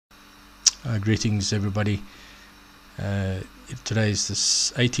Greetings, everybody. Today is the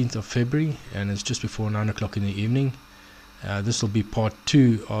 18th of February, and it's just before 9 o'clock in the evening. This will be part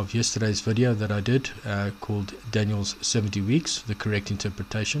 2 of yesterday's video that I did called Daniel's 70 Weeks, the Correct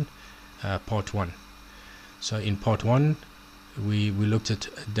Interpretation, part 1. So in part 1, we looked at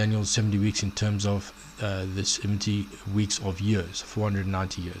Daniel's 70 weeks in terms of the 70 weeks of years,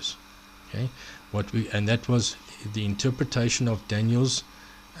 490 years. Okay, and that was the interpretation of Daniel's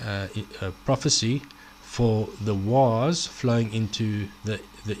prophecy for the was flowing into the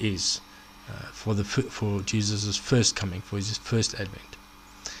is, for Jesus' first coming, for his first advent.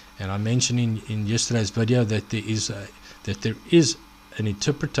 And I mentioned in yesterday's video that there is an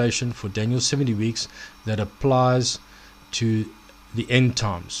interpretation for Daniel's 70 weeks that applies to the end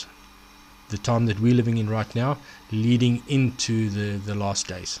times, the time that we're living in right now, leading into the last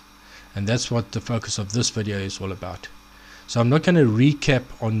days. And that's what the focus of this video is all about. So I'm not going to recap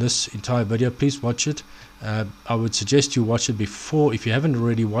on this entire video. Please watch it. I would suggest you watch it before, if you haven't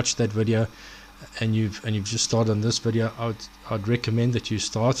already watched that video and you've just started on this video. I'd recommend that you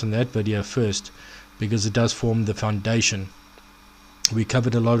start on that video first, because it does form the foundation. We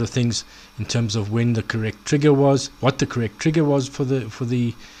covered a lot of things in terms of when the correct trigger was, what the correct trigger was for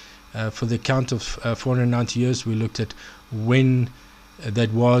the count of 490 years. We looked at when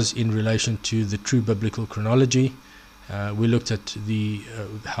that was in relation to the true biblical chronology. We looked at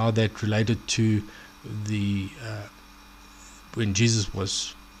how that related to when Jesus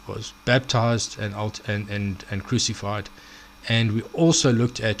was baptized and crucified, and we also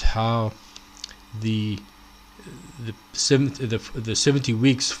looked at how the 70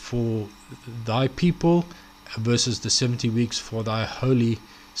 weeks for thy people versus the 70 weeks for thy holy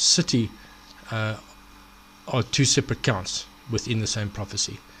city are two separate counts within the same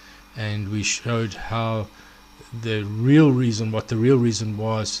prophecy. And we showed how what the real reason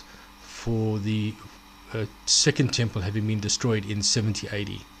was for the second temple having been destroyed in 70 AD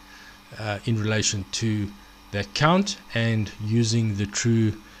in relation to that count, and using the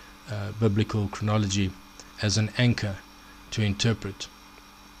true biblical chronology as an anchor to interpret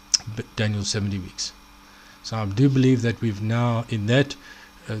Daniel's 70 weeks. So I do believe that we've now, in that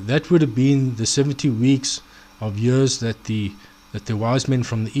would have been the 70 weeks of years that the wise men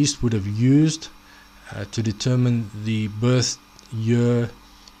from the east would have used to determine the birth year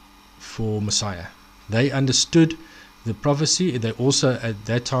for Messiah. They understood the prophecy. They also at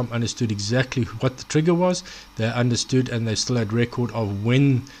that time understood exactly what the trigger was. They understood, and they still had record of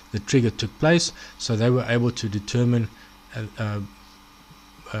when the trigger took place, so they were able to determine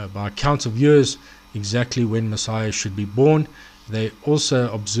by counts of years exactly when Messiah should be born. They also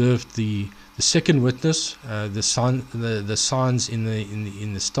observed the second witness, the signs in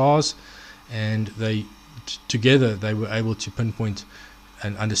the stars, and together they were able to pinpoint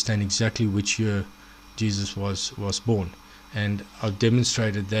and understand exactly which year Jesus was born. And I've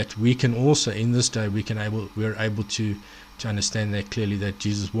demonstrated that we can also, in this day, we're able to understand that clearly, that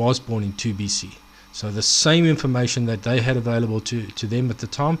Jesus was born in 2 BC. So the same information that they had available to them at the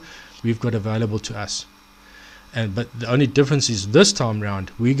time, we've got available to us. But the only difference is, this time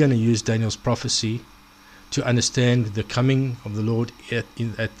round, we're going to use Daniel's prophecy to understand the coming of the Lord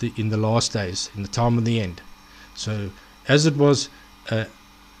in the last days, in the time of the end. So as it was an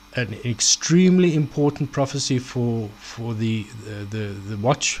extremely important prophecy for the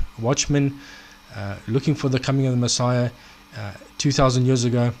watchmen looking for the coming of the Messiah 2,000 years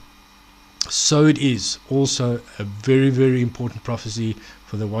ago, so it is also a very, very important prophecy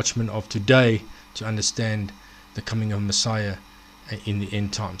for the watchmen of today to understand the coming of Messiah in the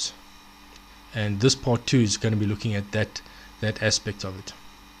end times. And this part 2 is going to be looking at that aspect of it.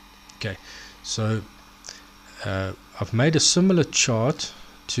 Okay, so I've made a similar chart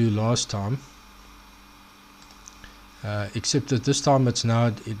to last time, except that this time it's now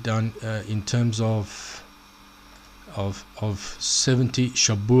done in terms of 70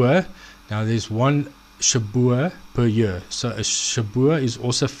 Shabuah. Now there's one Shabuah per year, so a Shabuah is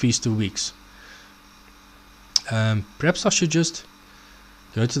also Feast of Weeks. Perhaps I should just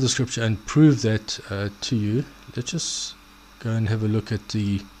go to the scripture and prove that to you. Let's just go and have a look at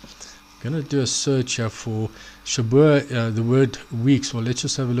I'm going to do a search here for Shabuah, the word weeks. Well, let's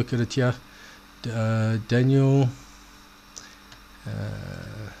just have a look at it here. Daniel,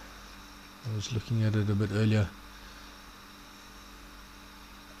 I was looking at it a bit earlier.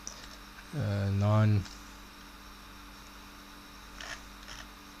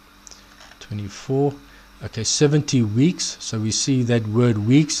 9:24. Okay, 70 weeks. So we see that word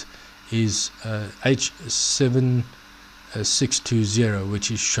weeks is H7620, which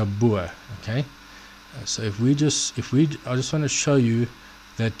is Shabuah. Okay, so I just want to show you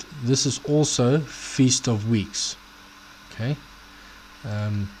that this is also Feast of Weeks. Okay,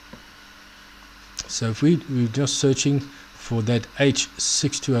 so if we're just searching for that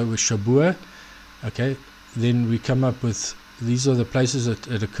H620 with Shabuah, okay, then we come up with, these are the places that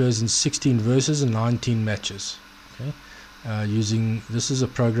it occurs in 16 verses and 19 matches. Okay, using, this is a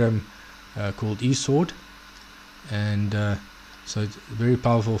program called eSword, and so it's very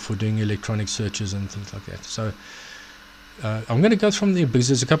powerful for doing electronic searches and things like that. So I'm going to go from there because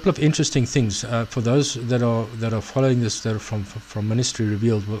there's a couple of interesting things for those that are following this, that are from Ministry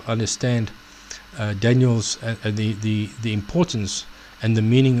Revealed, will understand Daniel's the importance and the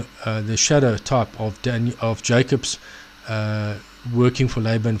meaning, the shadow type of Jacob's working for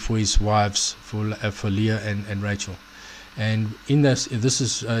Laban for his wives, for Leah and Rachel. And in this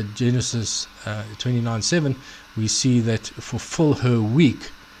is Genesis 29:7. We see that fulfill her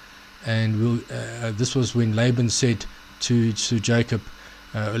week, and this was when Laban said to Jacob,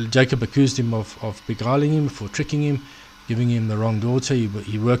 Jacob accused him of beguiling him, for tricking him, giving him the wrong daughter.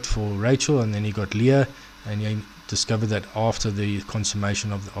 He worked for Rachel, and then he got Leah, and he discovered that after the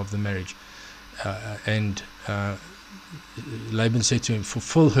consummation of the marriage. And Laban said to him,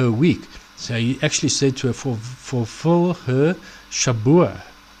 fulfill her week. So he actually said to her, fulfill her Shabuah.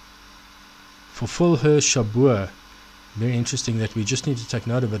 Fulfill her Shabuah. Very interesting that we just need to take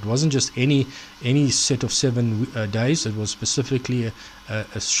note of it. It wasn't just any set of 7 days. It was specifically a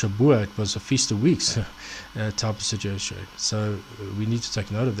Shabuah. It was a Feast of Weeks type of situation. So we need to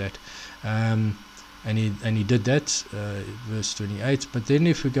take note of that. And he did that, verse 28. But then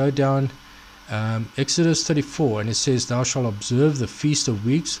if we go down, Exodus 34, and it says, thou shalt observe the Feast of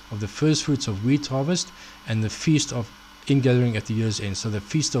Weeks, of the first fruits of wheat harvest, and the Feast of Ingathering at the year's end. So the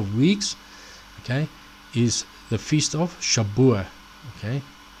Feast of Weeks, okay, is the Feast of Shabuah. Okay,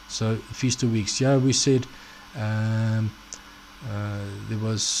 so the Feast of Weeks. Yeah, we said there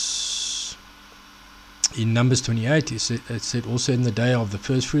was in Numbers 28, it said also in the day of the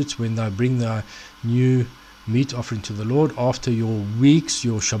first fruits, when thou bring thy new meat offering to the Lord, after your weeks,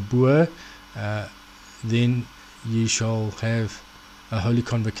 your Shabuah, then ye shall have a holy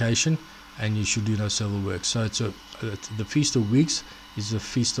convocation, and ye should do no civil work. So it's the Feast of Weeks is the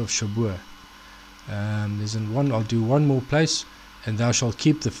Feast of Shabuah. There's one. I'll do one more place. And thou shalt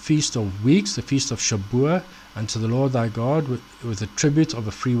keep the Feast of Weeks, the Feast of Shabuah, unto the Lord thy God, with a tribute of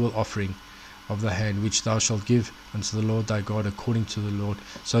a freewill offering of the hand, which thou shalt give unto the Lord thy God according to the Lord.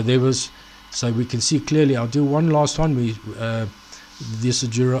 So so we can see clearly. I'll do one last one. This is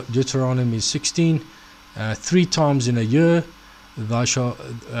Deuteronomy 16. 3 times in a year shall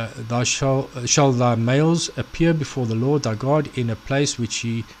thy males appear before the Lord thy God in a place which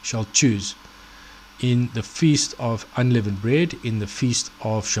he shall choose, in the Feast of Unleavened Bread, in the Feast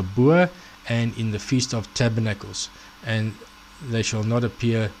of Shabuah, and in the Feast of Tabernacles, and they shall not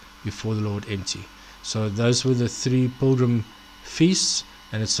appear before the Lord empty. So those were the 3 pilgrim feasts,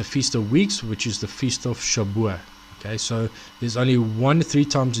 and it's the Feast of Weeks, which is the Feast of Shabuah. Okay, so there's only 3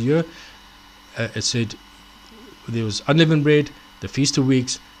 times a year. It said there was Unleavened Bread, the Feast of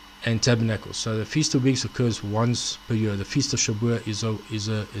Weeks, and Tabernacles. So the Feast of Weeks occurs once per year. The Feast of Shabuah is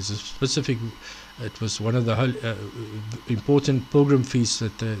a specific. It was one of the important pilgrim feasts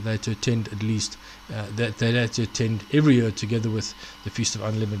that they had to attend, at least that they had to attend every year, together with the Feast of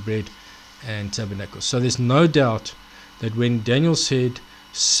Unleavened Bread and Tabernacles. So there's no doubt that when Daniel said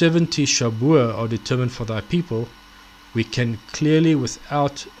 70 Shabuah are determined for thy people, we can clearly, with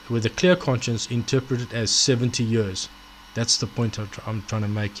a clear conscience, interpret it as 70 years. That's the point I'm trying to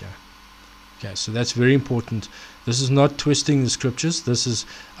make here. Okay, so that's very important. This is not twisting the scriptures. This is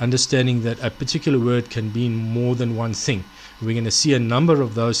understanding that a particular word can mean more than one thing. We're going to see a number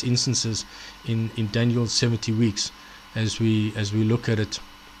of those instances in Daniel's 70 weeks as we look at it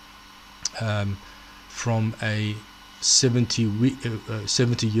from a 70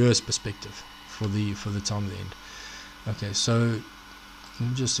 years perspective for the time of the end. Okay, so let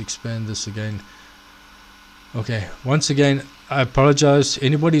me just expand this again. Okay, once again, I apologize.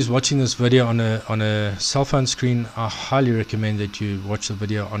 Anybody who's watching this video on a cell phone screen, I highly recommend that you watch the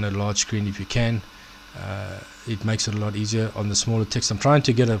video on a large screen if you can. It makes it a lot easier on the smaller text. I'm trying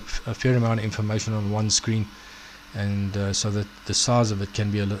to get a fair amount of information on one screen, and so that the size of it can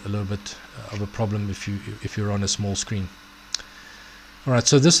be a little bit of a problem if you're on a small screen. Alright,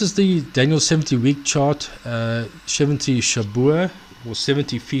 so this is the Daniel 70 week chart, 70 Shabuah or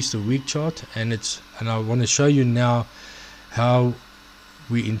 70 Feast of Week chart, and I want to show you now how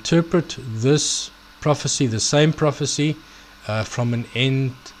we interpret this prophecy, the same prophecy, from an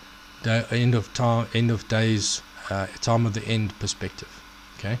end of days, time of the end perspective.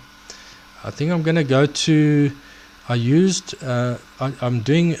 Okay, I think I'm going to go to I used I'm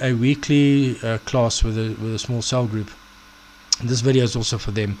doing a weekly class with a small cell group. And this video is also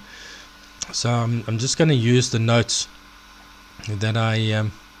for them. So I'm just going to use the notes that I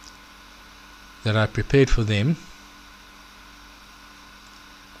prepared for them.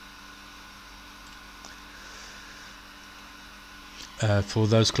 For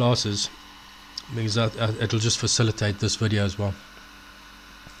those classes, because it'll just facilitate this video as well.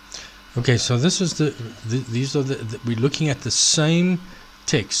 Okay, so this is these are we're looking at the same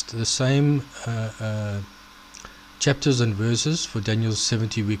text, the same chapters and verses for Daniel's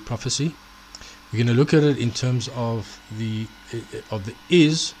 70-week prophecy. We're going to look at it in terms of the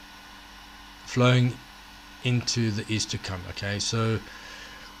is flowing into the is to come. Okay, so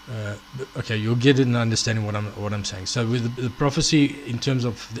okay, you'll get an understanding what I'm saying. So with the prophecy in terms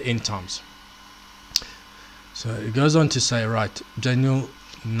of the end times. So it goes on to say, right, Daniel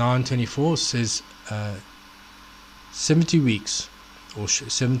 9:24 says 70 weeks, or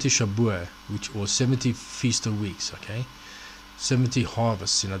 70 Shabuah, or 70 feast of weeks, okay, 70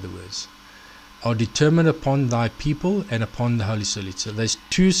 harvests, in other words, are determined upon thy people and upon the holy city. So there's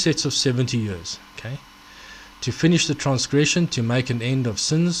two sets of 70 years, okay, to finish the transgression, to make an end of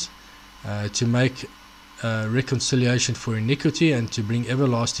sins, to make reconciliation for iniquity, and to bring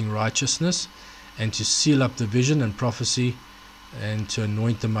everlasting righteousness, and to seal up the vision and prophecy, and to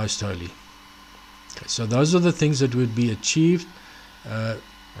anoint the most holy. Okay, so those are the things that would be achieved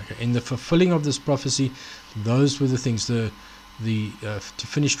in the fulfilling of this prophecy. Those were the things: to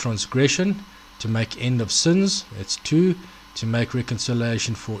finish transgression, to make end of sins, that's 2; to make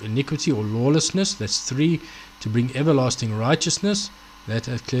reconciliation for iniquity or lawlessness, that's 3; to bring everlasting righteousness, that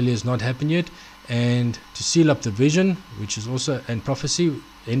clearly has not happened yet, and to seal up the vision, which is also, and prophecy,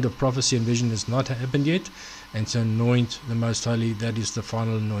 end of prophecy and vision has not happened yet, and to anoint the most holy, that is the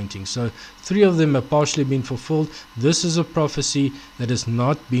final anointing. So 3 of them have partially been fulfilled. This is a prophecy that has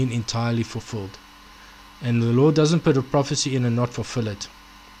not been entirely fulfilled, and the Lord doesn't put a prophecy in and not fulfill it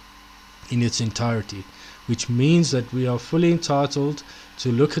in its entirety, which means that we are fully entitled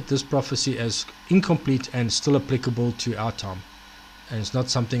to look at this prophecy as incomplete and still applicable to our time, and it's not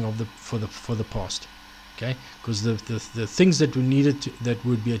something of for the past. Okay, because the things that we needed that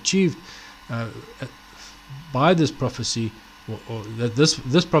would be achieved by this prophecy, or that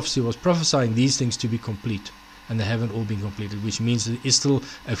this prophecy was prophesying these things to be complete, and they haven't all been completed, which means there is still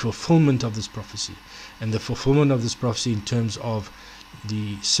a fulfillment of this prophecy, and the fulfillment of this prophecy in terms of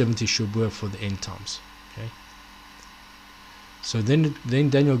the 70 Shabuah for the end times. Okay. So then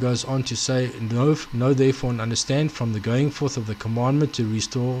Daniel goes on to say, know therefore and understand from the going forth of the commandment to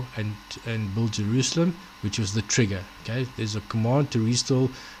restore and build Jerusalem, which was the trigger. Okay, there's a command to restore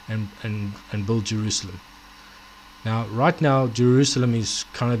and build Jerusalem. Now, right now, Jerusalem is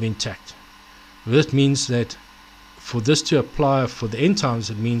kind of intact. That means that for this to apply for the end times,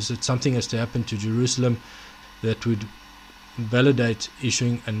 it means that something has to happen to Jerusalem that would validate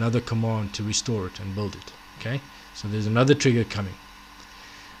issuing another command to restore it and build it. Okay, so there's another trigger coming,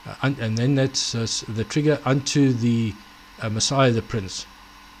 and then that's the trigger unto the Messiah, the Prince.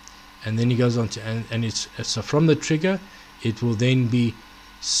 And then he goes on to, and it's so from the trigger, it will then be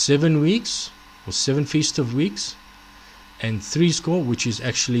 7 weeks, or 7 feast of weeks, and 3 score, which is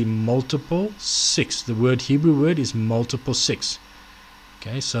actually multiple 6. The Hebrew word is multiple 6.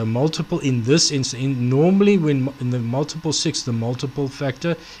 Okay, so multiple in this instance, normally when in the multiple 6, the multiple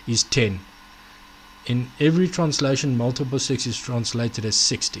factor is 10. In every translation, multiple 6 is translated as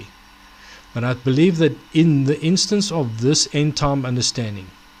 60. But I believe that in the instance of this end time understanding,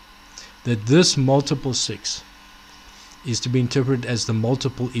 that this multiple 6 is to be interpreted as the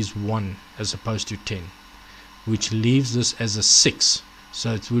multiple is 1 as opposed to 10, which leaves this as a 6.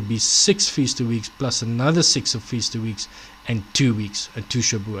 So it would be 6 feast of weeks plus another 6 of feast of weeks and 2 weeks and 2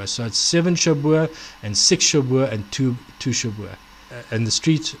 Shabuah. So it's 7 Shabuah and 6 Shabuah and 2 Shabuah. And the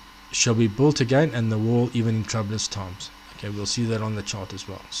street shall be built again, and the wall even in troublous times. Okay, we'll see that on the chart as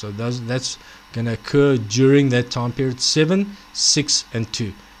well. So that's going to occur during that time period: 7, 6, and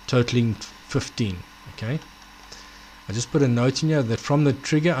 2, totaling 15. Okay, I just put a note in here that from the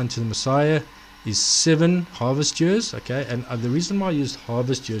trigger unto the Messiah is 7 harvest years. Okay, and the reason why I used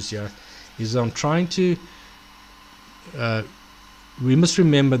harvest years here is I'm trying to we must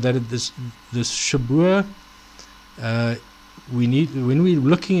remember that this Shabuah, we need, when we're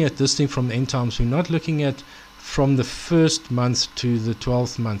looking at this thing from the end times, we're not looking at from the 1st month to the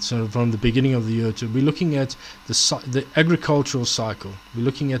 12th month, so from the beginning of the year to, we're looking at the agricultural cycle. We're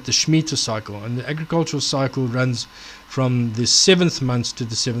looking at the Shemitah cycle, and the agricultural cycle runs from the 7th month to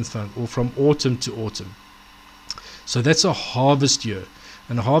the 7th month, or from autumn to autumn. So that's a harvest year,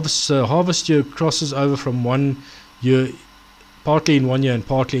 and a harvest year crosses over from one year, partly in one year and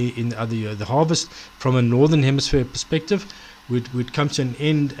partly in the other year. The harvest from a northern hemisphere perspective would come to an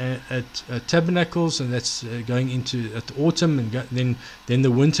end at Tabernacles, and that's going into at the autumn, and then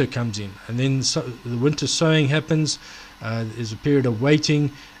the winter comes in, and then the winter sowing happens. There's a period of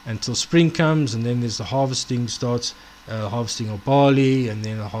waiting until spring comes, and then there's the harvesting starts, harvesting of barley, and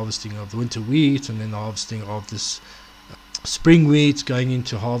then the harvesting of the winter wheat, and then the harvesting of this spring wheat, going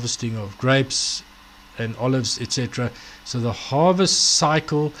into harvesting of grapes and olives, etc. So the harvest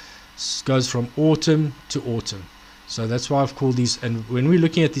cycle goes from autumn to autumn. So that's why I've called these, and when we're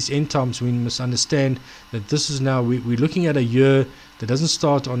looking at these end times, we must understand that this is now, we're looking at a year that doesn't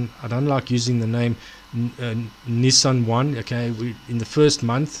start on, I don't like using the name Nisan 1, okay, in the first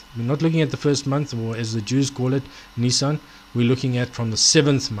month. We're not looking at the first month, or as the Jews call it, Nisan. We're looking at from the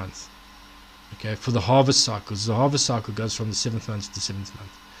 7th month, okay, for the harvest cycle. The harvest cycle goes from the 7th month to the 7th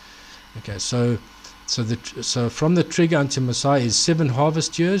month. Okay, so from the trigger until Messiah is 7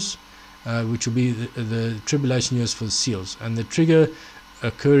 harvest years, which will be the tribulation years for the seals, and the trigger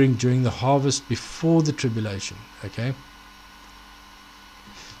occurring during the harvest before the tribulation. Okay,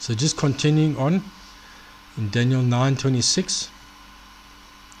 so just continuing on in Daniel 9:26,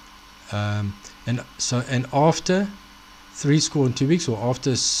 and after 62 weeks, or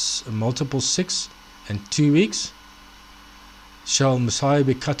after multiple 6 and 2 weeks, shall Messiah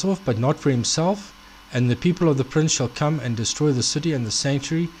be cut off, but not for himself, and the people of the prince shall come and destroy the city and the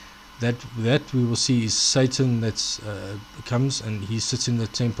sanctuary. That we will see is Satan that's comes, and he sits in the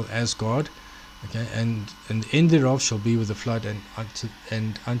temple as God. Okay, and the end thereof shall be with the flood, and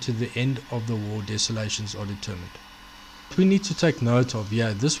unto the end of the war desolations are determined. We need to take note of,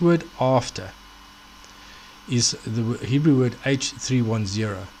 this word after is the Hebrew word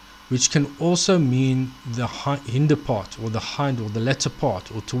H310, which can also mean the hinder part, or the hind, or the latter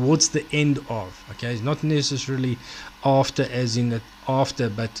part, or towards the end of. Okay, it's not necessarily after as in that after,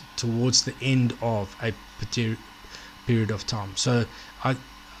 but towards the end of a period of time. So I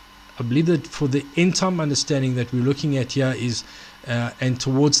believe that for the end time understanding that we're looking at here is and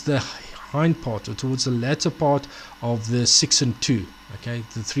towards the hind part, or towards the latter part of the 6 and 2, okay,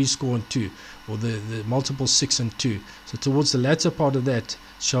 the 62, or the multiple 6 and 2. So towards the latter part of that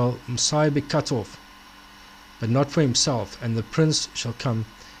shall Messiah be cut off, but not for himself, and the prince shall come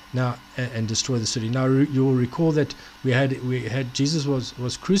now and destroy the city. Now you will recall that we had Jesus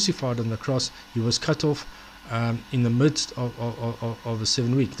was crucified on the cross. He was cut off in the midst of the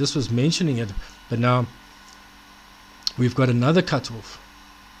 7 week. This was mentioning it, but now we've got another cut off.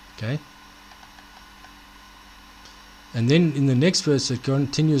 Okay, and then in the next verse it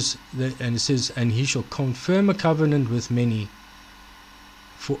continues, and it says, and he shall confirm a covenant with many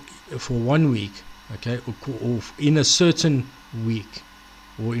for 1 week, okay, or in a certain week,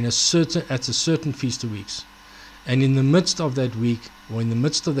 or at a certain feast of weeks, and in the midst of that week, or in the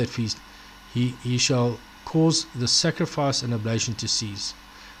midst of that feast, he shall cause the sacrifice and oblation to cease,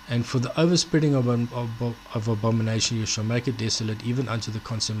 and for the overspreading of abomination you shall make it desolate, even unto the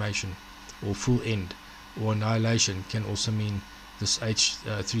consummation, or full end, or annihilation can also mean this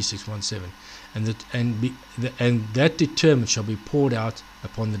H3617, and that determined shall be poured out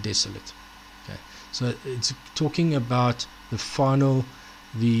upon the desolate. Okay, so it's talking about the final,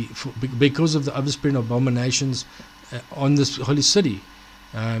 because of the overspreading of abominations on this holy city,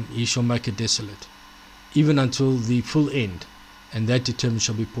 he shall make it desolate, even until the full end, and that determined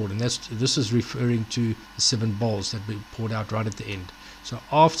shall be poured. And this is referring to the 7 bowls that be poured out right at the end. So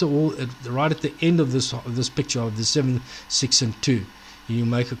after all, right at the end of this picture of the 7, 6, and 2, you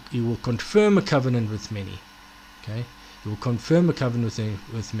will confirm a covenant with many. Okay, you will confirm a covenant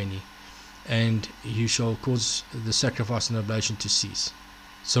with many, and you shall cause the sacrifice and oblation to cease.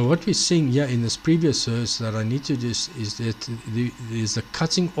 So what we're seeing here in this previous verse that I need to just is that there's the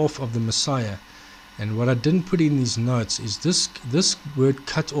cutting off of the Messiah. And what I didn't put in these notes is this word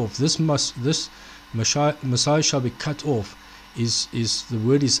cut off. This Messiah shall be cut off. Is the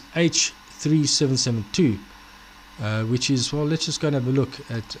word is H3772, which is, well, let's just go and have a look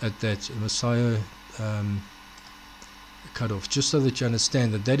at that Messiah cut off, just so that you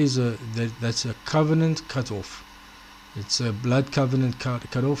understand that that's a covenant cut off. It's a blood covenant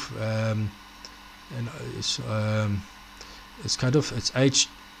cut off, and it's cut off. It's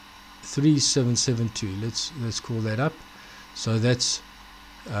H3772. Let's call that up. So that's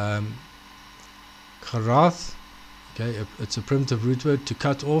Karath. Okay, it's a primitive root word, to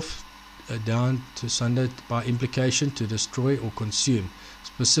cut off, down to sunder, by implication to destroy or consume,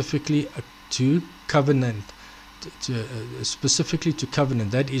 specifically to covenant, specifically to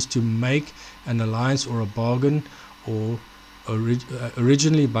covenant. That is to make an alliance or a bargain, or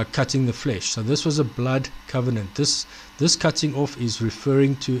originally by cutting the flesh. So this was a blood covenant. This cutting off is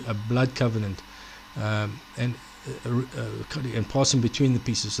referring to a blood covenant, and passing between the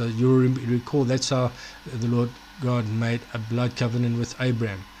pieces. So you'll recall that's how the Lord God made a blood covenant with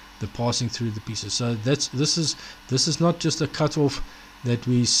Abraham, the passing through the pieces. So this is not just a cut off that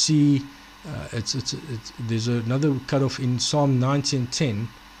we see. There's another cut off in Psalm 90 and 10.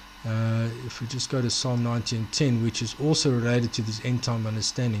 If we just go to Psalm 90 and 10, which is also related to this end time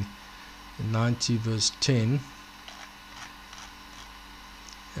understanding. 90 verse 10.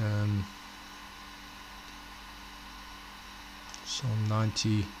 Psalm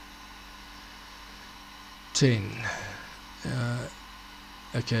 90 10.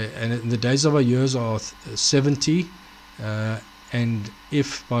 Okay, and the days of our years are 70, and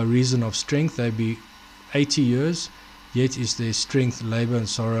if by reason of strength they be 80 years, yet is their strength labor and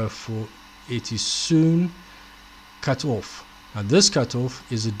sorrow, for it is soon cut off. Now this cut off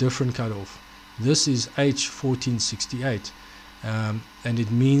is a different cut off. This is H 1468, and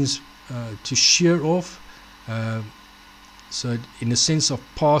it means to shear off, so in a sense of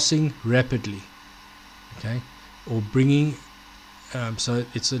passing rapidly, okay, or bringing. So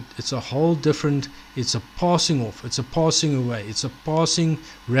it's a whole different. It's a passing off. It's a passing away. It's a passing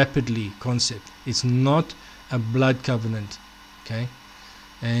rapidly concept. It's not a blood covenant, okay.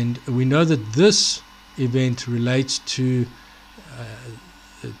 And we know that this event relates to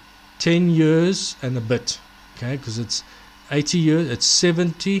 10 years and a bit, okay, because it's 80 years. It's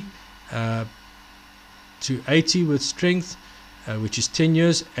 70 to 80 with strength, which is 10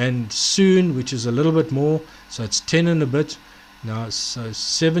 years, and soon, which is a little bit more, so it's 10 and a bit. Now, so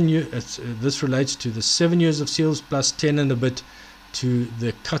 7 years. This relates to the 7 years of seals plus 10 and a bit to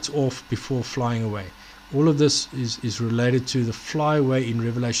the cut off before flying away. All of this is related to the fly away in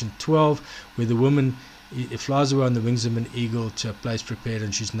Revelation 12, where the woman flies away on the wings of an eagle to a place prepared,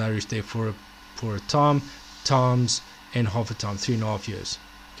 and she's nourished there for a times and half a time, 3.5 years.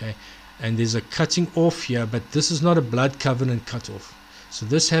 Okay, and there's a cutting off here, but this is not a blood covenant cut off. So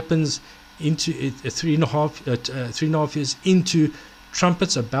this happens into 3.5 years into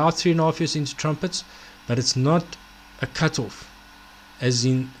trumpets, about 3.5 years into trumpets, but it's not a cutoff, as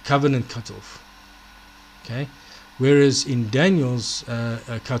in covenant cutoff. Okay, whereas in Daniel's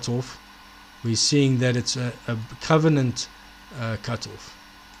cutoff, we're seeing that it's a covenant cutoff,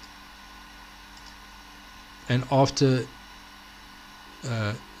 and after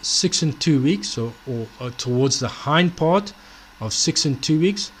 6 and 2 weeks, or towards the hind part of 6 and 2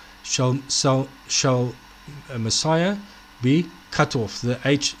 weeks, shall Messiah be cut off, the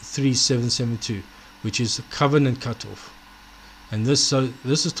H3772, which is a covenant cutoff. And this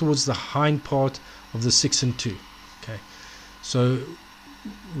is towards the hind part of the 6 and 2. Okay, so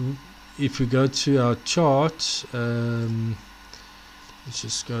if we go to our chart, let's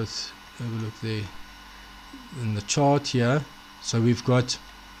just go have a look there in the chart here. So we've got,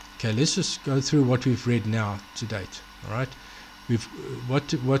 okay, let's just go through what we've read now to date. All right, we've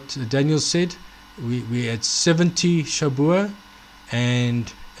what Daniel said. We had 70 Shabuah,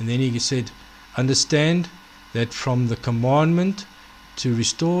 and then he said, understand that from the commandment to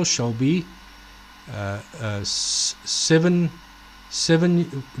restore shall be 7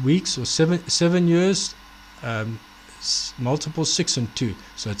 weeks, or 7 years, multiple 6 and 2.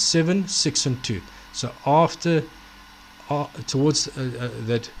 So it's 7, 6 and 2. So after towards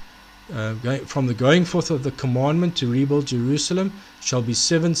that, from the going forth of the commandment to rebuild Jerusalem shall be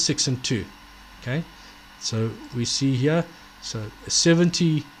 7, 6 and 2. Okay, so we see here, so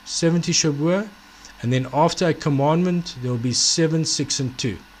 70 Shabuah, and then after a commandment there will be 7, 6 and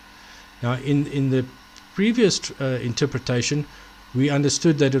 2. Now in the previous interpretation, we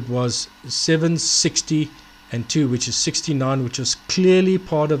understood that it was 7, 60 and 2, which is 69, which was clearly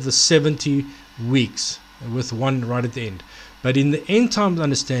part of the 70 weeks, with one right at the end. But in the end times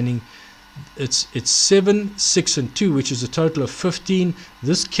understanding, it's 7, 6 and 2, which is a total of 15.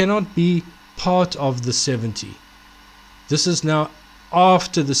 This cannot be part of the 70. This is now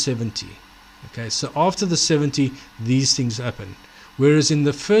after the 70. Okay, so after the 70 these things happen, whereas in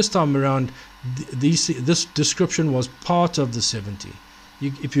the first time around this description was part of the 70.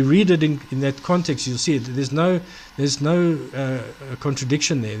 If you read it in that context, you'll see it. There's no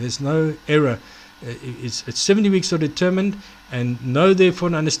contradiction there. There's no error. It's 70 weeks are determined, and know therefore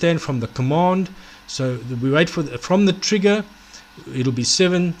and understand from the command. So we wait for from the trigger, it'll be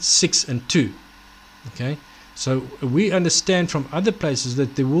 7, 6 and 2. Okay, so we understand from other places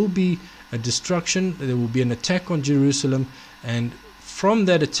that there will be a destruction, there will be an attack on Jerusalem, and from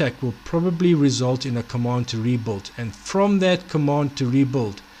that attack will probably result in a command to rebuild, and from that command to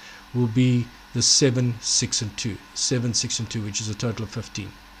rebuild will be the 7, 6, and 2. 7, 6, and 2, which is a total of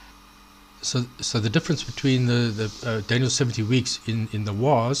 15. So the difference between the Daniel's 70 weeks in the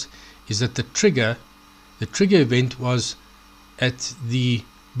wars is that the trigger event was at the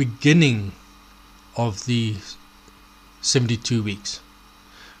beginning of the 72 weeks.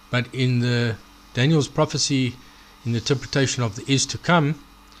 But in the Daniel's prophecy, in the interpretation of the is to come,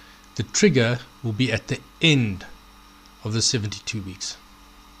 the trigger will be at the end of the 72 weeks.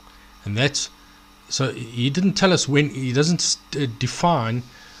 And that's, so he didn't tell us when, he doesn't define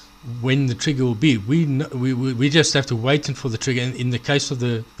when the trigger will be. We just have to wait for the trigger. In the case of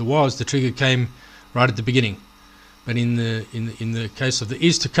the wars, the trigger came right at the beginning. But in the case of the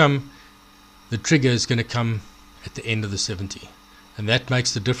is to come, the trigger is going to come at the end of the 70. And that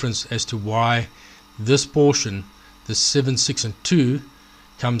makes the difference as to why this portion, the 7, 6, and 2,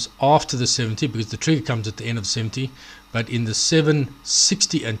 comes after the 70, because the trigger comes at the end of 70. But in the 7,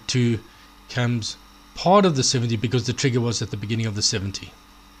 60, and 2 comes part of the 70, because the trigger was at the beginning of the 70.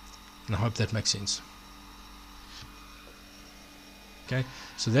 And I hope that makes sense. Okay,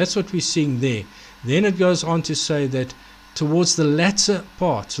 so that's what we're seeing there. Then it goes on to say that towards the latter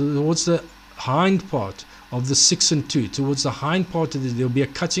part, towards the hind part of the 6 and 2, towards the hind part of it, there will be a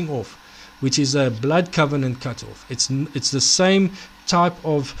cutting off, which is a blood covenant cut off. It's the same type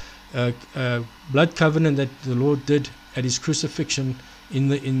of blood covenant that the Lord did at his crucifixion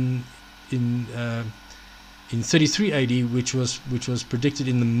in 33 AD, which was predicted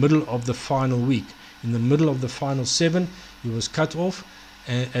in the middle of the final week. In the middle of the final 7, he was cut off.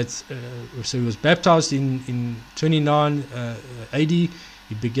 So he was baptized in 29 AD.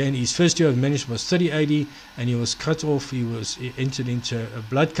 He began his first year of ministry was 30 AD, and he was cut off. He entered into a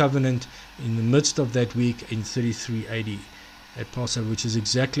blood covenant in the midst of that week in 33 AD at Passover, which is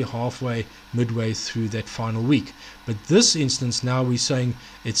exactly midway through that final week. But this instance, now we're saying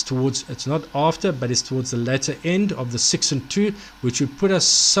it's not after, but it's towards the latter end of the 6 and 2, which would put us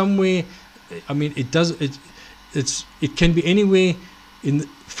somewhere. I mean, it can be anywhere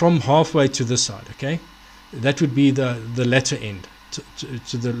from halfway to this side. Okay, that would be the latter end.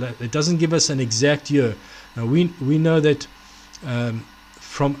 It doesn't give us an exact year. Now we know that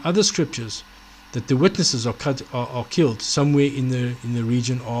from other scriptures that the witnesses are killed somewhere in the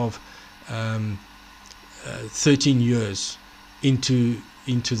region of 13 years into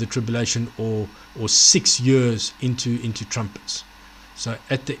the tribulation, or 6 years into trumpets. So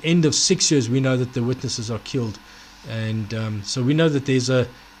at the end of 6 years, we know that the witnesses are killed, and so we know that there's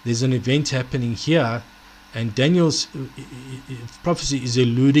an event happening here, and Daniel's prophecy is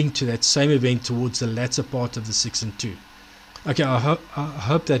alluding to that same event towards the latter part of the 6 and 2. Okay, I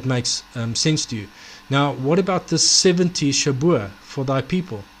hope that makes sense to you. Now, what about the 70 Shabuah for thy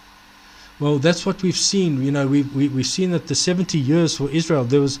people? Well, that's what we've seen. You know, we've seen that the 70 years for Israel,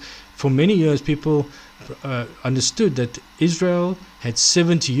 for many years people understood that Israel had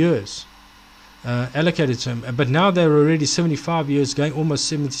 70 years allocated to him, but now they're already 75 years, going almost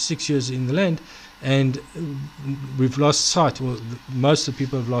 76 years in the land, and we've lost sight. Well, most of the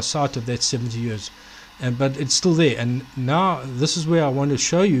people have lost sight of that 70 years. But it's still there. And now this is where I want to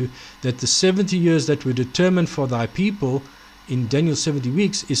show you that the 70 years that were determined for thy people in Daniel's 70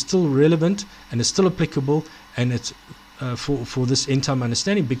 weeks is still relevant and is still applicable, and it's for this end time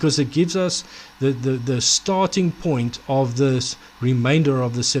understanding, because it gives us the starting point of this remainder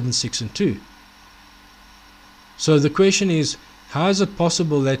of the 7, 6, and 2. So the question is, how is it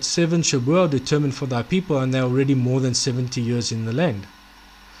possible that 7 Shabuah are determined for thy people and they're already more than 70 years in the land?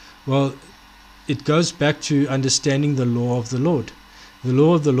 Well, it goes back to understanding the law of the Lord. The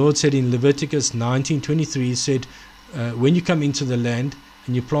law of the Lord said in Leviticus 19:23, said, when you come into the land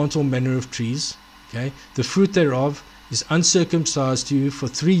and you plant all manner of trees, okay, the fruit thereof is uncircumcised to you for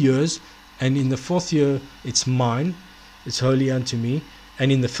 3 years, and in the 4th year it's mine, it's holy unto me,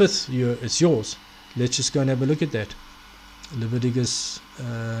 and in the 5th year it's yours. Let's just go and have a look at that. Leviticus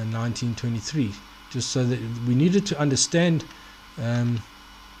 19:23, just so that we needed to understand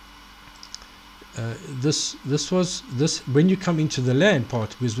this when you come into the land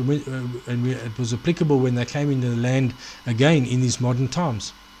part, because it was applicable when they came into the land again in these modern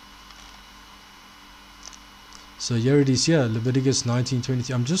times. So here it is here, Leviticus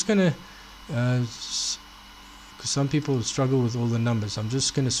 19:23. I'm just going to, because some people struggle with all the numbers, I'm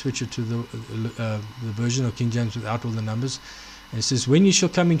just going to switch it to the version of King James without all the numbers. And it says, when you shall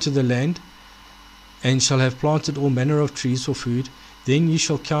come into the land and shall have planted all manner of trees for food, then you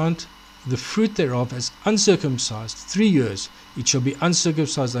shall count the fruit thereof as uncircumcised 3 years. It shall be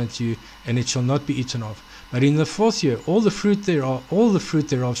uncircumcised unto you, and it shall not be eaten of. But in the 4th year all the fruit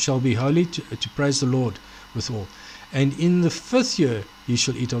thereof shall be holy, to praise the Lord withal. and in the 5th year ye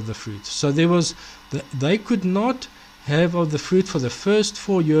shall eat of the fruit. So they could not have of the fruit for the first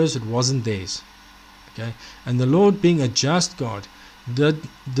 4 years. It wasn't theirs. Okay, and the Lord, being a just God,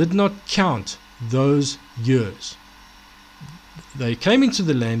 did not count those years. They came into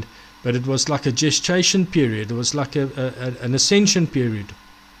the land, but it was like a gestation period. It was like an ascension period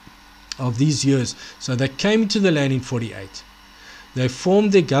of these years. So they came into the land in 48. They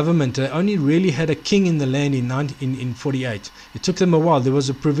formed their government. They only really had a king in the land in 48. It took them a while. There was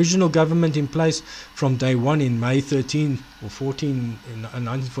a provisional government in place from day one in May 13 or 14 in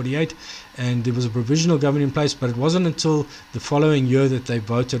 1948, and there was a provisional government in place, but it wasn't until the following year that they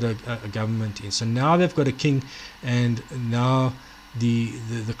voted a government in. So now they've got a king, and now the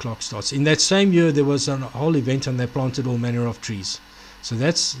clock starts. In that same year, there was a whole event, and they planted all manner of trees. So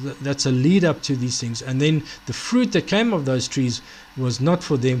that's a lead up to these things. And then the fruit that came of those trees was not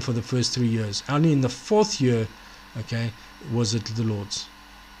for them for the first 3 years. Only in the 4th year, okay, was it the Lord's.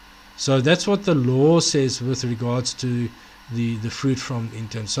 So that's what the law says with regards to the fruit from in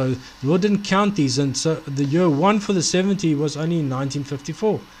terms. So the Lord didn't count these, and so the year 1 for the 70 was only in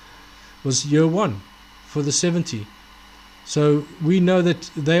 1954. Was year 1 for the 70. So we know that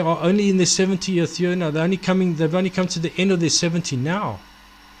they are only in their 70th year now. They've only come to the end of their 70 now.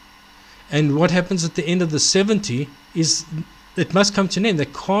 And what happens at the end of the 70 is it must come to an end. They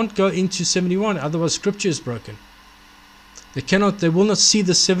can't go into 71, otherwise Scripture is broken. They will not see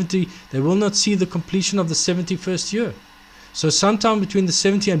the 70, they will not see the completion of the 71st year. So sometime between the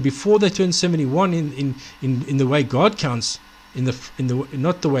 70 and before they turn 71 in the way God counts,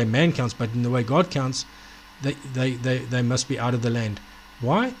 not the way man counts, but in the way God counts, they must be out of the land.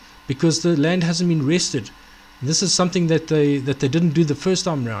 Why? Because the land hasn't been rested. This is something that they didn't do the first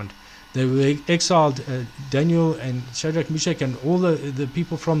time round. They were exiled, Daniel and Shadrach, Meshach, and all the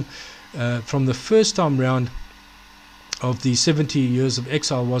people from the first time round of the 70 years of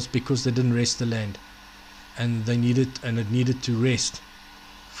exile was because they didn't rest the land, and it needed to rest.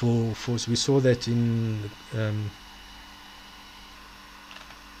 So we saw that in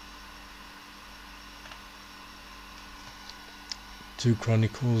 2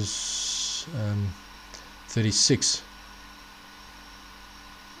 Chronicles 36.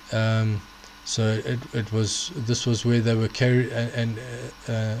 So this was where they were carried, and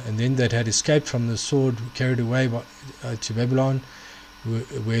then they had escaped from the sword, carried away to Babylon,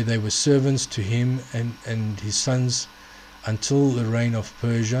 where they were servants to him and his sons until the reign of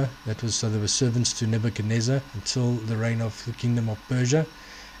Persia. So they were servants to Nebuchadnezzar until the reign of the kingdom of Persia.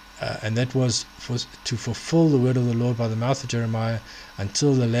 And that was to fulfill the word of the Lord by the mouth of Jeremiah,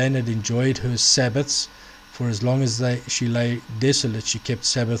 until the land had enjoyed her Sabbaths. For as long as she lay desolate, she kept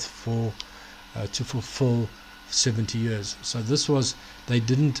Sabbath to fulfill 70 years. So this was, they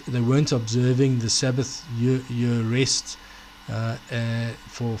weren't observing the Sabbath year rest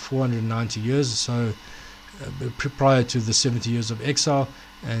for 490 years, so prior to the 70 years of exile,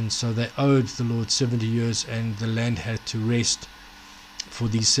 and so they owed the Lord 70 years, and the land had to rest for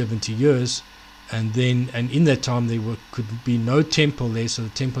these 70 years. And in that time could be no temple there, so the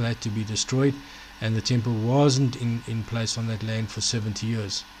temple had to be destroyed, and the temple wasn't in place on that land for 70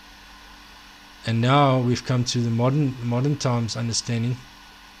 years. And now we've come to the modern times understanding.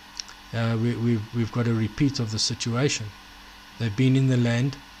 We've got a repeat of the situation. They've been in the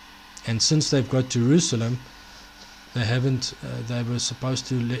land, and since they've got Jerusalem, they haven't. They were supposed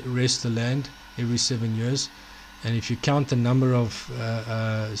to rest the land every 7 years, and if you count the number of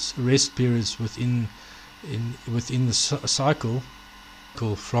rest periods within the cycle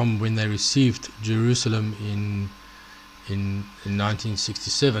from when they received Jerusalem in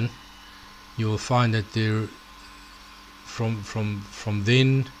 1967, you will find that there from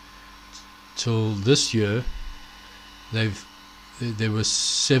then till this year there were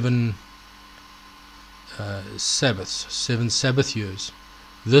 7 Sabbaths, 7 Sabbath years.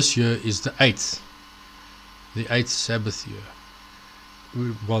 This year is the 8th Sabbath year.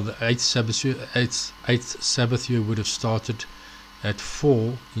 Well, the 8th Sabbath year would have started at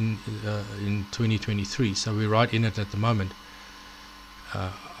 4 in 2023, so we're right in it at the moment.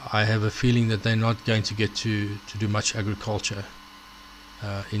 I have a feeling that they're not going to get to do much agriculture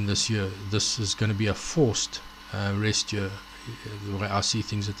in this year. This is going to be a forced rest year, the way I see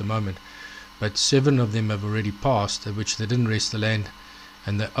things at the moment. But 7 of them have already passed, at which they didn't rest the land,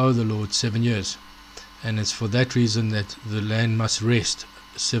 and they owe the Lord 7 years. And it's for that reason that the land must rest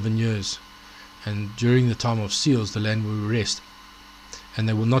 7 years. And during the time of seals, the land will rest, and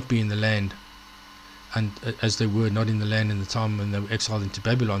they will not be in the land, and as they were not in the land in the time when they were exiled into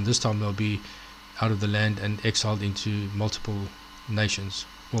Babylon. This time they'll be out of the land and exiled into multiple nations,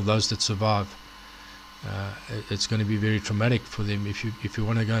 well, those that survive. it's going to be very traumatic for them. If you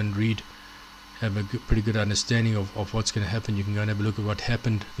want to go and read, have a pretty good understanding of what's going to happen, you can go and have a look at what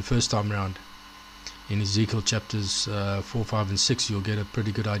happened the first time around. In Ezekiel chapters 4, 5 and 6, you'll get a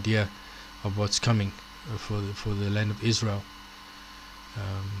pretty good idea of what's coming for the land of Israel.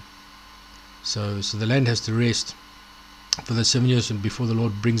 So the land has to rest for the 7 years and before the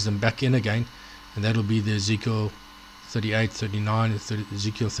Lord brings them back in again, and that'll be the Ezekiel 38, 39,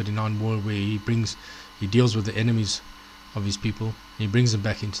 Ezekiel 39 war, where he deals with the enemies of his people, and he brings them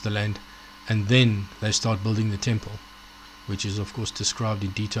back into the land, and then they start building the temple, which is of course described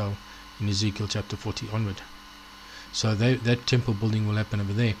in detail in Ezekiel chapter 40 onward. So that temple building will happen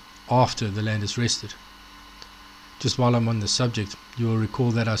over there after the land is rested. Just while I'm on the subject, you will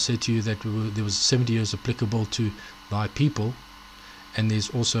recall that I said to you that there was 70 years applicable to thy people, and there's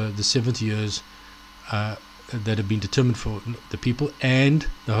also the 70 years that have been determined for the people and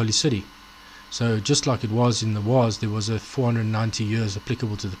the holy city. So just like it was in the wars, there was a 490 years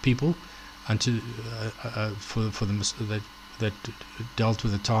applicable to the people unto for the that dealt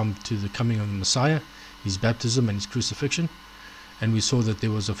with the time to the coming of the Messiah, his baptism and his crucifixion, and we saw that there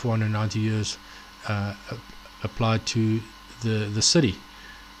was a 490 years applied to the city,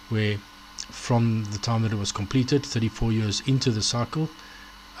 where from the time that it was completed, 34 years into the cycle,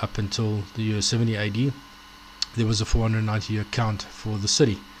 up until the year 70 AD, there was a 490 year count for the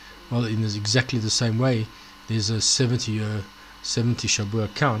city. Well, in exactly the same way, there's a 70 Shabuah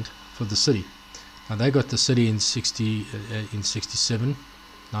count for the city. Now they got the city in 1967.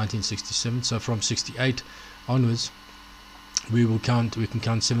 So from 68 onwards, we can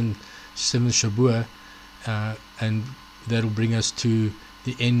count seven Shabuah, and that'll bring us to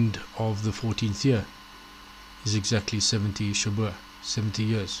the end of the 14th year. Is exactly 70 Shabuah, 70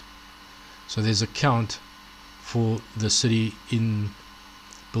 years. So there's a count for the city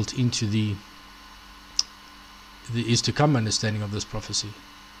built into the is to come understanding of this prophecy.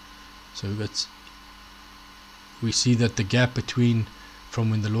 So we see that the gap from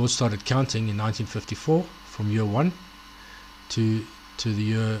when the Lord started counting in 1954, from year 1 to the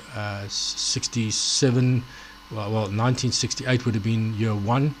year 67, well 1968 would have been year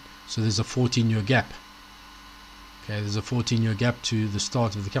 1, so there's a 14-year gap. Okay, there's a 14-year gap to the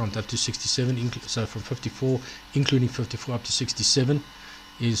start of the count up to 67, so from 54, including 54 up to 67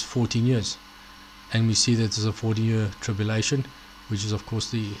 is 14 years. And we see that there's a 40-year tribulation, which is of course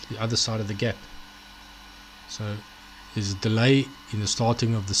the other side of the gap. So there's a delay in the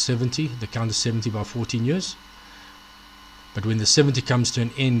starting of the count is 70 by 14 years. But when the 70 comes to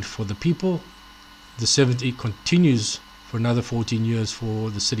an end for the people, the 70 continues for another 14 years for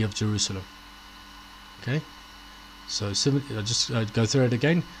the city of Jerusalem. Okay, so I'll just go through it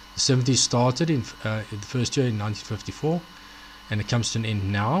again. The 70 started in the first year in 1954, and it comes to an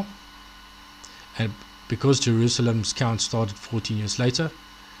end now. And because Jerusalem's count started 14 years later,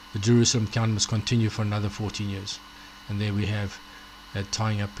 the Jerusalem count must continue for another 14 years. And there we have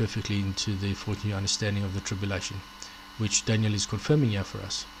tying up perfectly into the 14-year understanding of the tribulation, which Daniel is confirming here for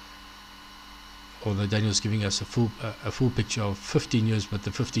us. Although Daniel is giving us a full picture of 15 years, but the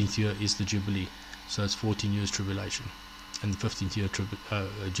 15th year is the Jubilee. So it's 14 years tribulation and the 15th year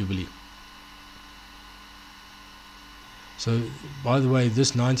Jubilee. So, by the way,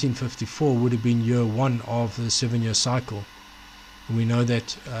 this 1954 would have been year 1 of the 7-year cycle. And we know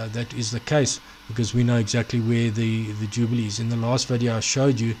that that is the case because we know exactly where the Jubilee is. In the last video I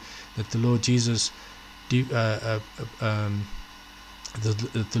showed you that the Lord Jesus,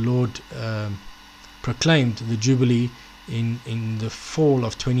 proclaimed the Jubilee in the fall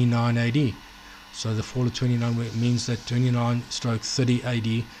of 29 AD. So the fall of 29 means that 29/30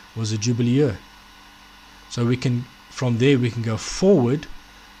 AD was a Jubilee year. So from there we can go forward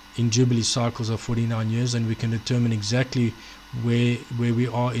in Jubilee cycles of 49 years, and we can determine exactly where we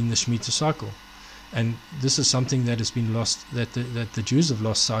are in the Shemitah cycle. And this is something that has been lost, that the Jews have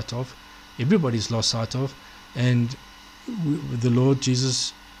lost sight of, everybody's lost sight of, and the Lord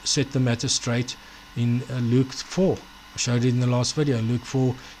Jesus set the matter straight in Luke 4. I showed it in the last video. In Luke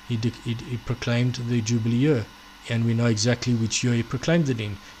 4 he proclaimed the Jubilee year, and we know exactly which year he proclaimed it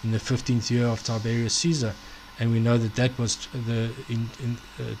in the 15th year of Tiberius Caesar. And we know that was in the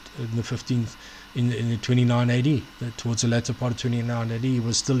 15th, in the 29 AD, towards the latter part of 29 AD. He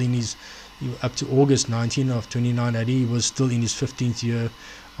was still up to August 19 of 29 AD, he was still in his 15th year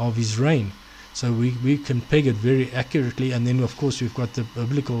of his reign. So we can peg it very accurately, and then of course we've got the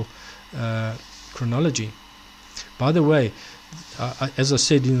biblical chronology. By the way, as I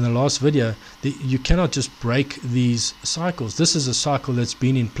said in the last video, you cannot just break these cycles. This is a cycle that's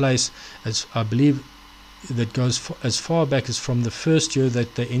been in place, as I believe, that goes as far back as from the first year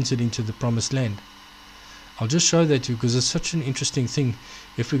that they entered into the promised land. I'll just show that to you because it's such an interesting thing.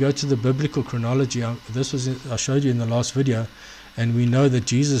 If we go to the biblical chronology, this was I showed you in the last video, and we know that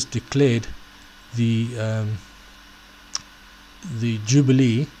Jesus declared the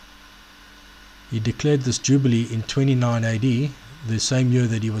Jubilee. He declared this Jubilee in 29 AD, the same year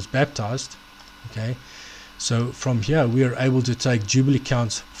that he was baptized. Okay, so from here we are able to take Jubilee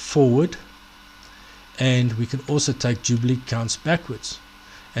counts forward, and we can also take Jubilee counts backwards.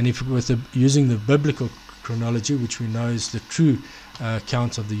 And if using the biblical chronology, which we know is the true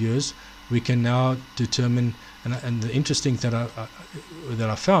count of the years, we can now determine. And the interesting that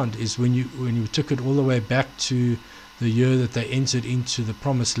I found is when you took it all the way back to the year that they entered into the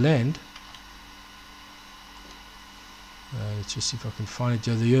Promised Land. Let's just see if I can find it.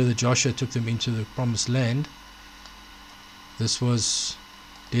 The year that Joshua took them into the Promised Land. This was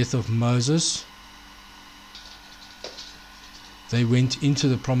death of Moses. They went into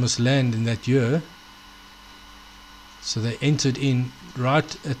the Promised Land in that year. So they entered in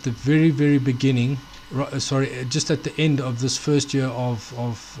right at the very beginning. Just at the end of this first year of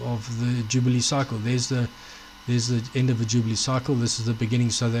the Jubilee cycle. There's the end of the Jubilee cycle. This is the beginning.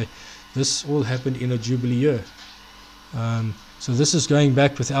 So this all happened in a Jubilee year. So this is going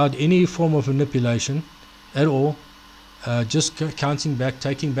back without any form of manipulation at all. Just counting back,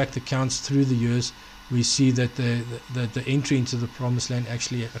 taking back the counts through the years, we see that the entry into the Promised Land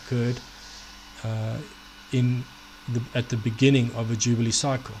actually occurred at the beginning of a Jubilee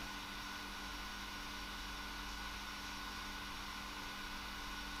cycle.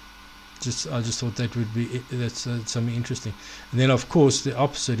 I just thought that's something interesting. And then of course the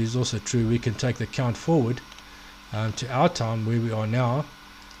opposite is also true. We can take the count forward to our time where we are now,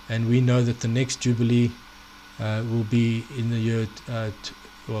 and we know that the next Jubilee will be in the year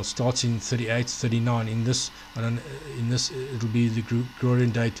starts in 38, 39. In this it'll be the Gregorian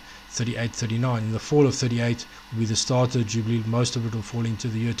date 38, 39. In the fall of 38 will be the start of the Jubilee. Most of it will fall into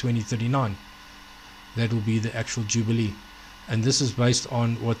the year 2039. That will be the actual Jubilee. And this is based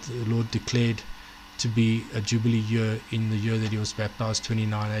on what the Lord declared to be a Jubilee year in the year that he was baptized,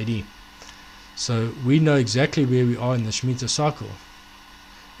 29 AD. So we know exactly where we are in the Shemitah cycle.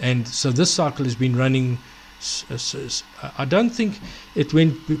 And so this cycle has been running. I don't think it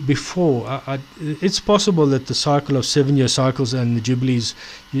went before. It's possible that the cycle of 7-year cycles and the Jubilees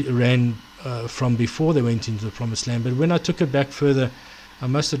ran from before they went into the Promised Land. But when I took it back further, I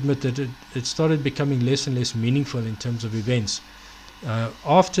must admit that it started becoming less and less meaningful in terms of events.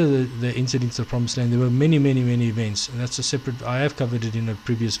 After they entered into the Promised Land, there were many events, and that's a separate. I have covered it in a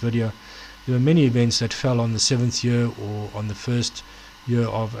previous video. There were many events that fell on the 7th year or on the first year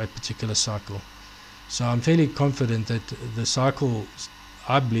of a particular cycle. So I'm fairly confident that the cycle,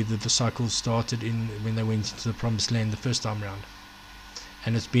 I believe that the cycle started when they went into the Promised Land the first time around,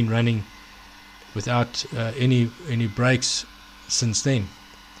 and it's been running without any breaks since then.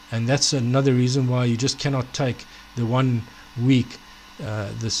 And that's another reason why you just cannot take the 1 week,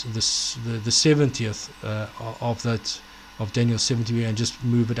 the 70th of Daniel's 70 year, and just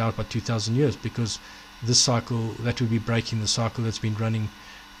move it out by 2,000 years, because this cycle, that would be breaking the cycle that's been running,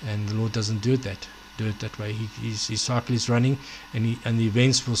 and the Lord doesn't do it that way. His cycle is running, and the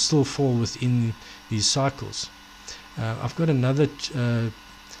events will still fall within these cycles. I've got another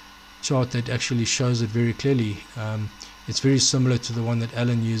chart that actually shows it very clearly. It's very similar to the one that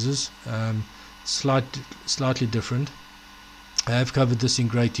Alan uses, slightly different. I have covered this in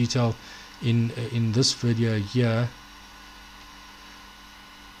great detail in this video here.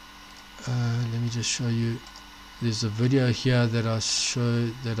 Let me just show you. There's a video here that I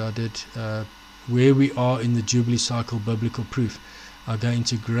did where we are in the Jubilee cycle, biblical proof. I'll go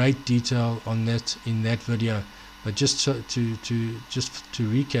into great detail on that in that video, but just to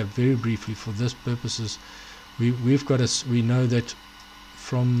recap very briefly for this purposes, we know that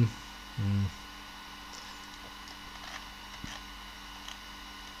from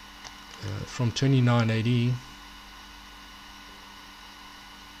from 29 AD,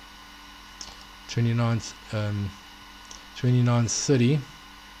 2930,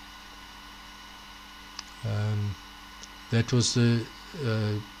 that was the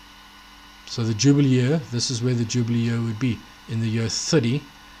so the Jubilee year. This is where the Jubilee year would be, in the year 30.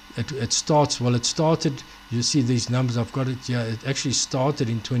 It started, you see these numbers, I've got it here. It actually started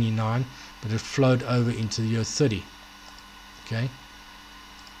in 29, but it flowed over into the year 30. Okay,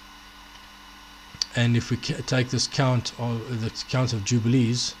 and if we take this count of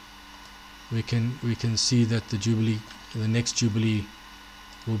Jubilees, we can see that the next Jubilee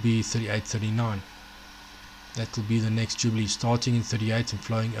will be 38, 39. That will be the next Jubilee, starting in 38 and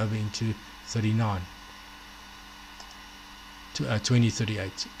flowing over into 39.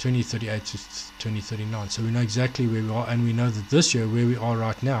 2038 to 2039. So we know exactly where we are, and we know that this year, where we are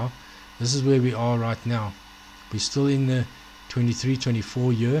right now, this is where we are right now. We're still in the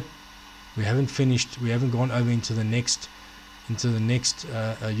 23-24 year. We haven't finished, we haven't gone over into the next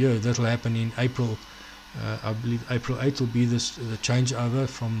year. That'll happen in April. I believe April 8 will be the changeover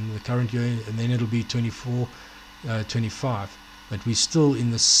from the current year, and then it'll be 24 25. But we're still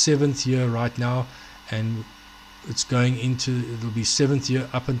in the 7th year right now, and it's going into, it'll be 7th year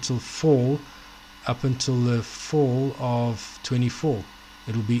up until the fall of 24.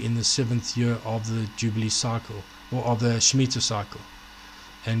 It'll be in the 7th year of the Jubilee cycle, or of the Shemitah cycle.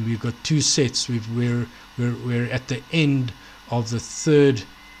 And we've got two sets. We're at the end of the 3rd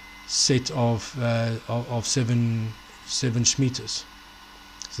set of 7 Shemitahs.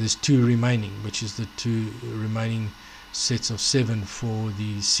 So there's 2 remaining, which is the 2 remaining sets of 7 for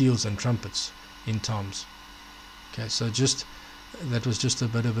the seals and trumpets in times. Okay, so that was just a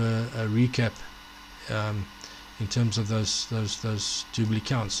bit of a recap in terms of those Jubilee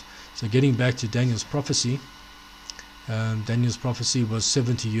counts. So getting back to Daniel's prophecy, Daniel's prophecy was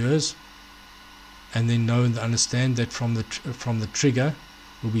 70 years, and then know and understand that from the trigger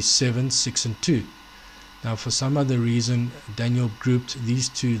will be 7, 6, and 2. Now, for some other reason, Daniel grouped these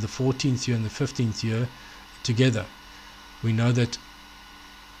two, the 14th year and the 15th year, together. We know that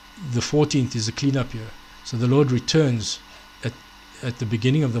the 14th is a cleanup year. So the Lord returns at the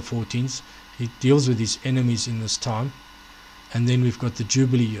beginning of the 14th. He deals with his enemies in this time, and then we've got the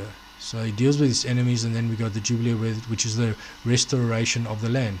Jubilee year. So he deals with his enemies, and then we got the Jubilee year, which is the restoration of the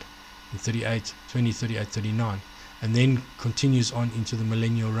land in 39, and then continues on into the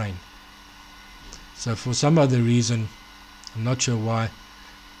millennial reign. So for some other reason, I'm not sure why,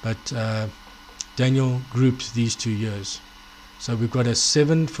 but Daniel grouped these 2 years. So we've got a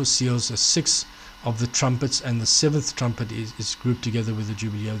 7 for seals, a 6 of the trumpets, and the 7th trumpet is grouped together with the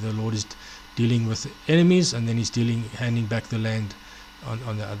Jubilee. The Lord is dealing with the enemies, and then he's handing back the land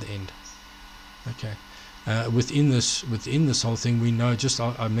on the other end. Okay. Within this whole thing, we know,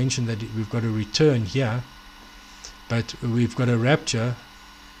 I mentioned that we've got a return here, but we've got a rapture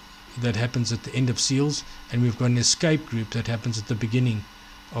that happens at the end of seals, and we've got an escape group that happens at the beginning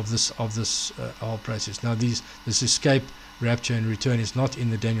of this whole process. Now, this escape, rapture, and return is not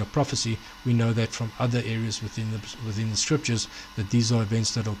in the Daniel prophecy. We know that from other areas within the scriptures, that these are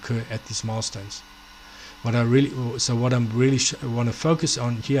events that occur at these milestones. What I really want to focus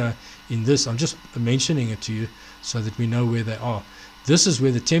on here in this, I'm just mentioning it to you so that we know where they are. This is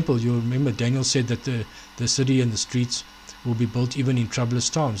where the temple, you'll remember Daniel said that the city and the streets will be built even in troublous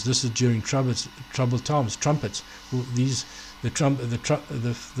times. This is during troubled times. Trumpets. The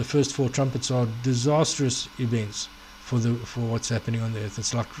first 4 trumpets are disastrous events for what's happening on the earth.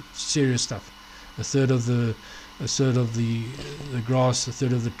 It's like serious stuff. A third of the grass, a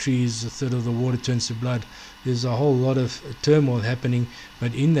third of the trees, a third of the water turns to blood. There's a whole lot of turmoil happening,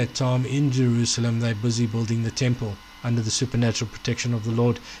 but in that time in Jerusalem they're busy building the temple under the supernatural protection of the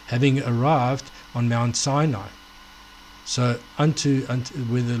Lord, having arrived on Mount Sinai. So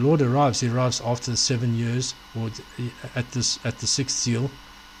where the Lord arrives, he arrives after the 7 years, or at the 6th seal.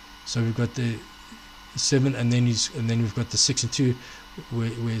 So we've got the 7, and then we've got the 6 and 2,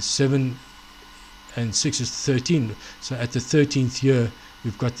 where 7 and 6 is 13. So at the 13th year,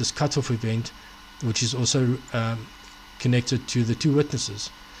 we've got this cut-off event, which is also connected to the 2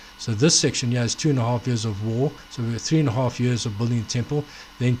 witnesses. So this section here is 2.5 years of war. So we have 3.5 years of building the temple,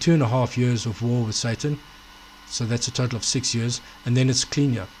 then 2.5 years of war with Satan. So that's a total of 6 years, and then it's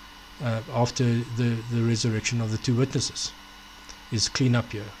clean year after the resurrection of the 2 witnesses. Is clean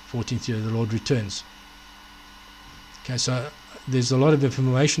up year, 14th year. The Lord returns. Okay, so there's a lot of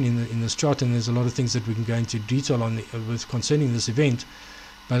information in this chart, and there's a lot of things that we can go into detail on concerning this event.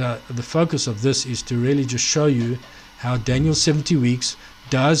 But the focus of this is to really just show you how Daniel's 70 weeks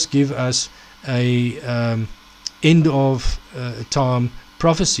does give us a end of time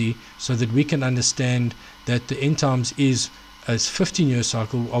prophecy, so that we can understand that the end times is a 15-year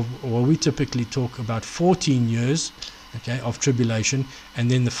cycle of what we typically talk about 14 years, okay, of tribulation, and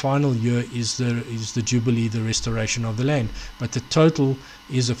then the final year is the Jubilee, the restoration of the land. But the total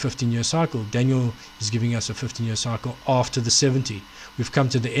is a 15-year cycle. Daniel is giving us a 15-year cycle after the 70. We've come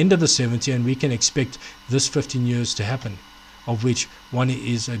to the end of the 70, and we can expect this 15 years to happen, of which one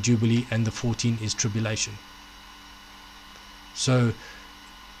is a Jubilee and the 14 is tribulation. So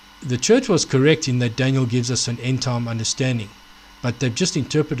the church was correct in that Daniel gives us an end time understanding, but they've just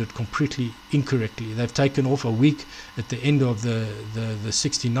interpreted completely incorrectly. They've taken off a week at the end of the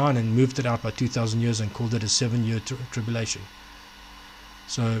 69 and moved it out by 2,000 years and called it a 7-year tribulation.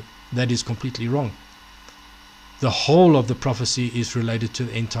 So that is completely wrong. the whole of the prophecy is related to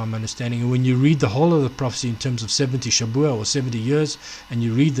the end time understanding. And when you read the whole of the prophecy in terms of 70 Shabuah or 70 years, and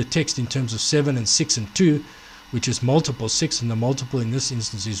you read the text in terms of 7 and 6 and 2, which is multiple 6, and the multiple in this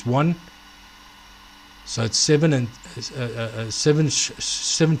instance is 1. So it's 7 and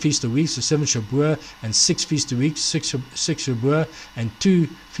 7 feast of weeks, so 7 Shabuah, and 6 feast of weeks, 6 Shabuah, and 2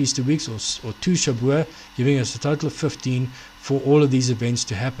 feast of weeks, or 2 Shabuah, giving us a total of 15 for all of these events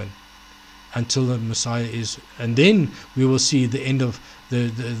to happen until the Messiah is, and then we will see the end of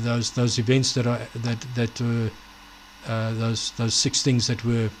those events that were those 6 things that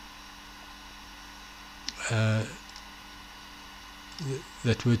were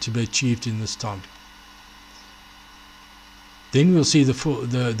to be achieved in this time. Then we'll see the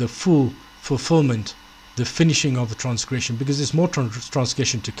full fulfillment, the finishing of the transgression, because there's more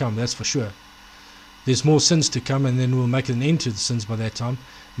transgression to come, that's for sure. There's more sins to come, and then we'll make an end to the sins by that time.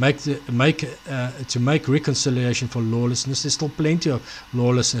 To make reconciliation for lawlessness. There's still plenty of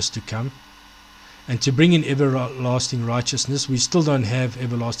lawlessness to come. And to bring in everlasting righteousness. We still don't have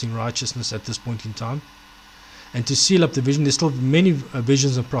everlasting righteousness at this point in time. And to seal up the vision. There's still many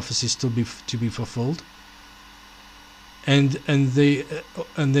visions and prophecies still to be fulfilled. And the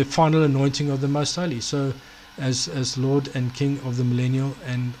final anointing of the Most Holy. So as Lord and King of the millennial,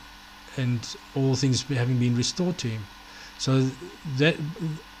 and all things having been restored to him. So that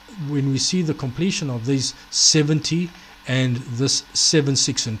when we see the completion of these 70 and this 7,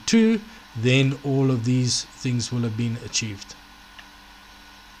 6 and 2, then all of these things will have been achieved.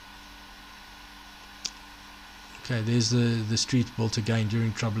 Okay, there's the street built again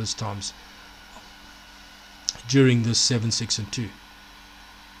during troublous times, during this 7, 6 and 2.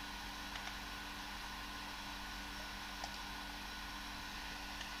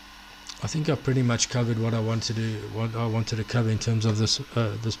 I think I pretty much covered what I wanted to cover in terms of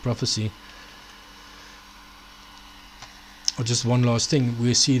this prophecy. Or just one last thing,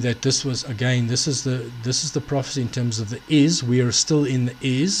 we see that this was, again, this is the prophecy in terms of the is. We are still in the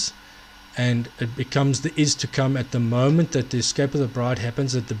is, and it becomes the is to come at the moment that the escape of the bride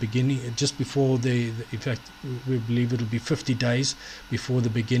happens, at the beginning, just before in fact we believe it'll be 50 days before the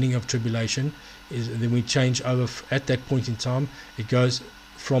beginning of tribulation. Then we change over at that point in time. It goes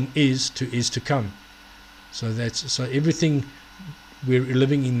from is to come. So everything we're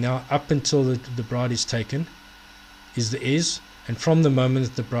living in now up until the bride is taken is the is, and from the moment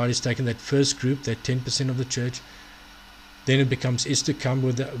that the bride is taken, that first group, that 10% of the church, then it becomes is to come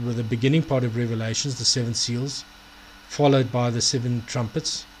with the beginning part of Revelations, the 7 seals, followed by the 7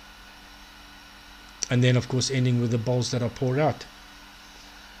 trumpets, and then of course ending with the bowls that are poured out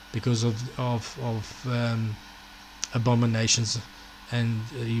because of abominations. And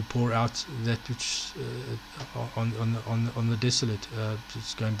you pour out that which on the desolate.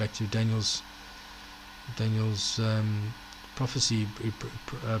 Just going back to Daniel's prophecy, he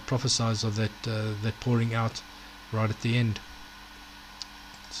prophesies of that pouring out right at the end.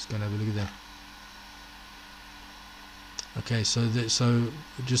 Just going to have a look at that. Okay, so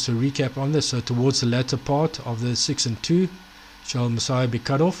just a recap on this. So towards the latter part of the 6 and 2 shall Messiah be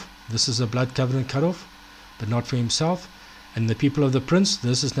cut off. This is a blood covenant cut off, but not for himself. And the people of the prince,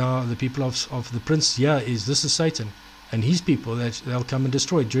 this is now the people of the prince. This is Satan and his people, that they'll come and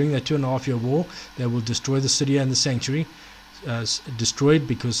destroy. During that 2.5-year war, they will destroy the city and the sanctuary, destroyed,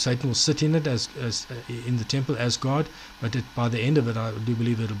 because Satan will sit in it as in the temple as God. But by the end of it, I do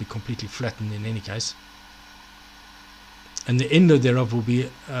believe it'll be completely flattened in any case. And the end thereof will be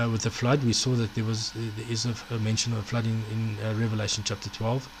with the flood. We saw that there is a mention of a flood in Revelation chapter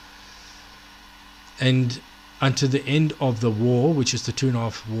 12. And unto the end of the war, which is the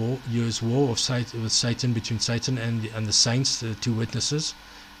 2.5 years war with Satan, between Satan and the saints, the 2 witnesses,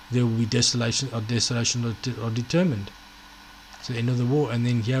 there will be desolation are determined. So the end of the war. And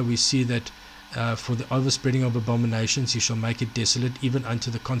then here we see that for the overspreading of abominations, he shall make it desolate, even unto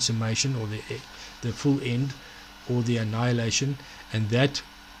the consummation, or the full end, or the annihilation, and that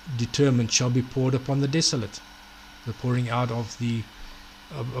determined shall be poured upon the desolate. The pouring out of the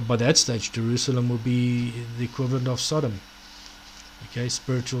by that stage, Jerusalem will be the equivalent of Sodom. Okay,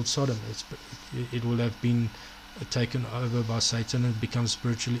 spiritual Sodom. It will have been taken over by Satan and become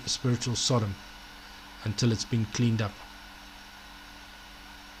spiritual Sodom until it's been cleaned up.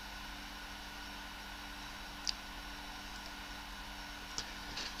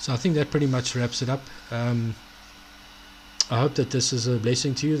 So I think that pretty much wraps it up. I hope that this is a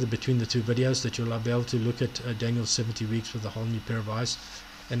blessing to you, between the 2 videos, that you'll be able to look at Daniel's 70 weeks with a whole new pair of eyes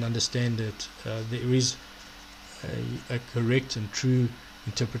and understand that there is a correct and true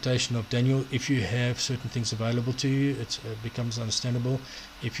interpretation of Daniel. If you have certain things available to you, it becomes understandable.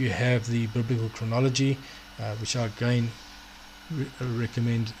 If you have the biblical chronology which I again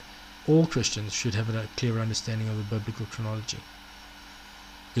recommend all Christians should have a clear understanding of the biblical chronology,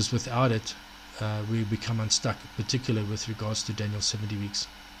 because without it we become unstuck, particularly with regards to Daniel's 70 weeks.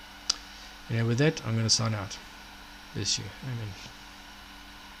 With that, I'm going to sign out. Bless you. Amen.